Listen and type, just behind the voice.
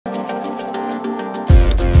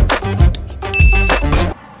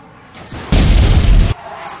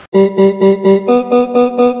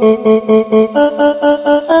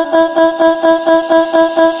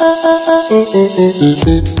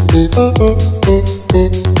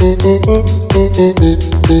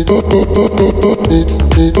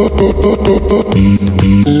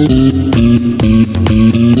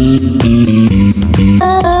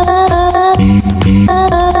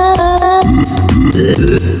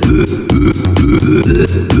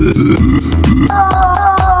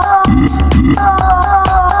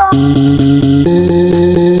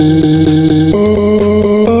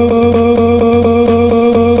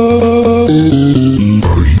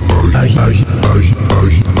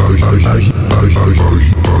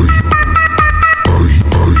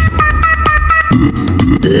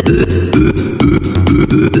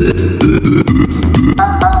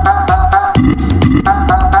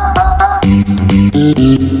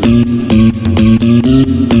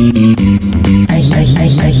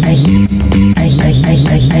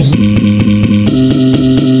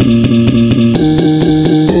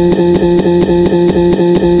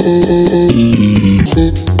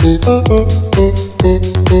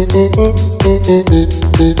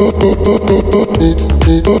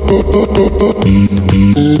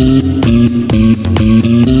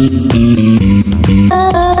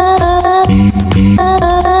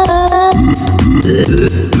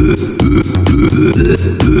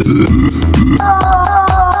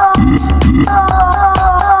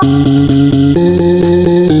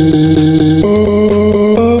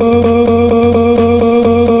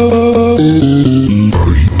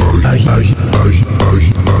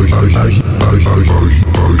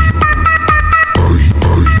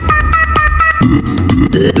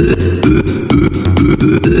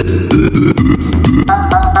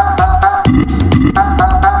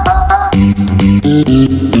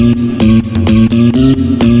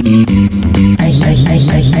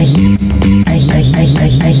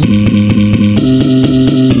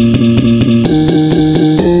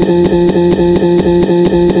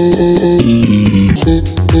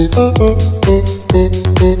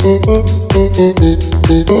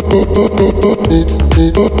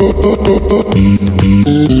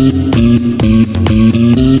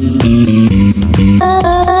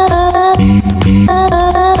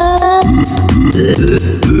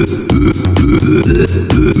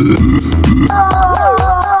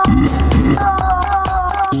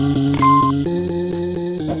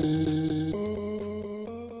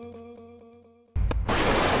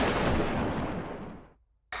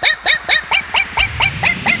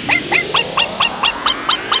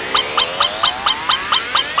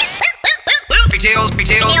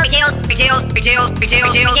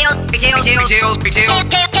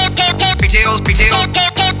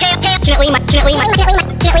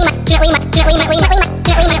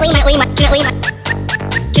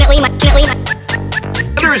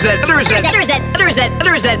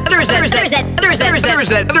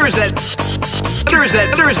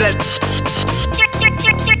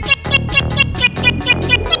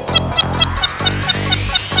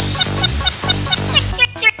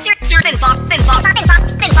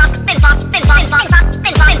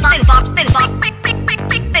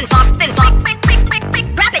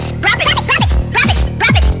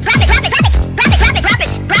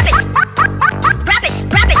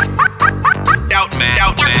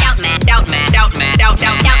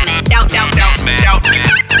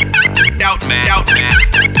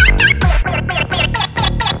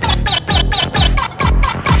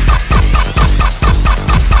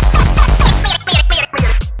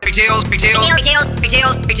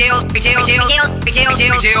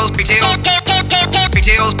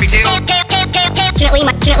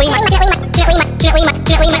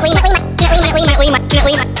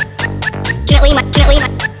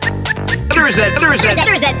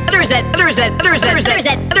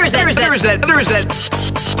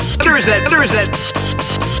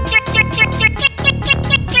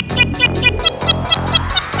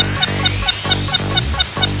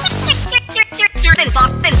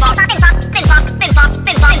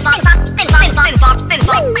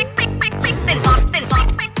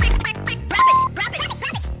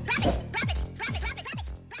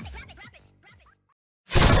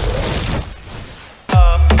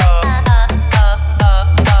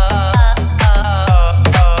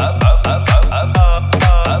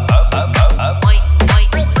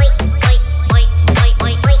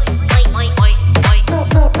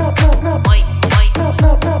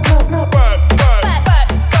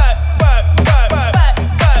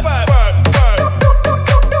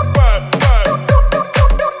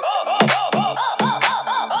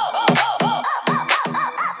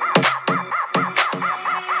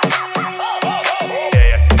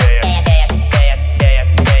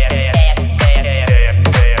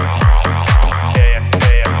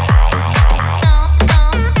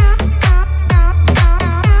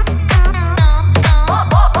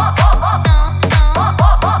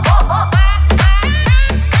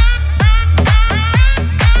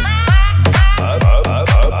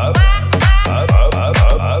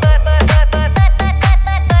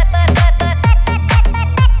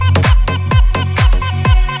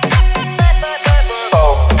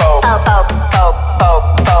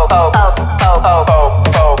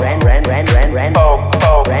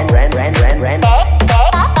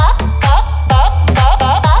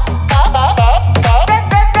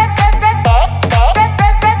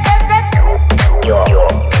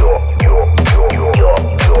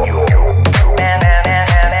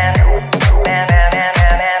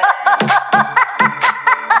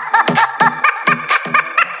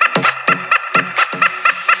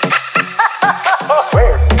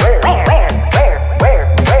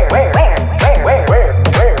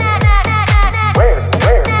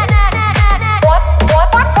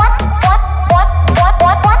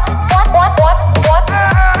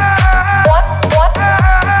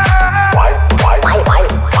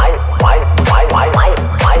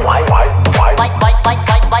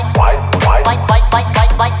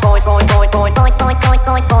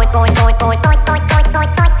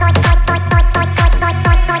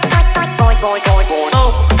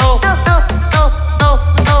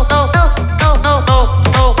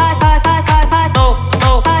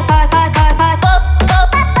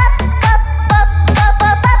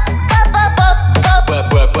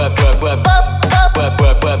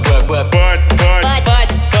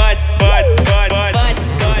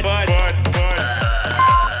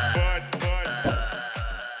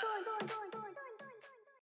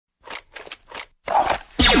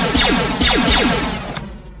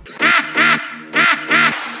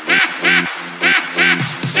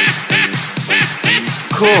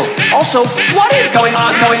So what is going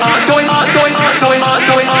on? Going on? Going on? Going on? Going on?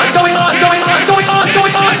 Going on? Going on? Going on? Going on?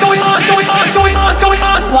 Going on? Going on? Going on? Going on? Going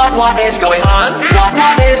on? What is going on?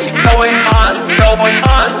 What is going on? Going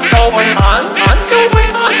on? Going on? Going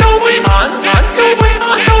on? Going on? Going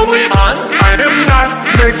on? Going on? I am not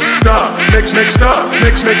mixed up. Mixed up.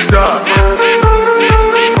 Mixed up.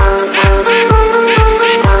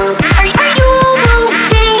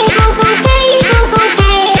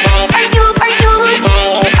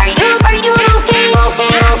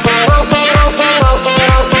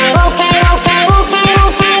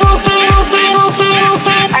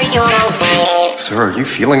 Sir, are you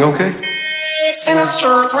feeling okay?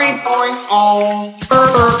 Sinister 3.0,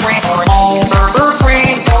 Burger 3.0, Burger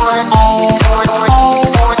 3.0.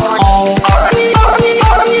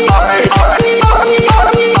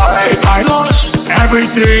 I lost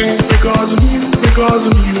everything because of you, because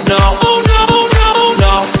of you. No, no, no,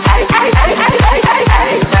 no.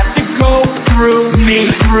 Have to go through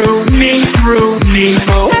me, through me, through me.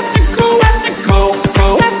 Oh, have to go, have to go,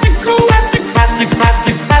 go, have to go,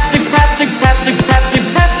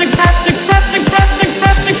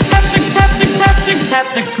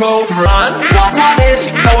 have to go through. What is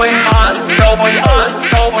going on? Going on?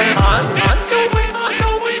 Going on? Going on?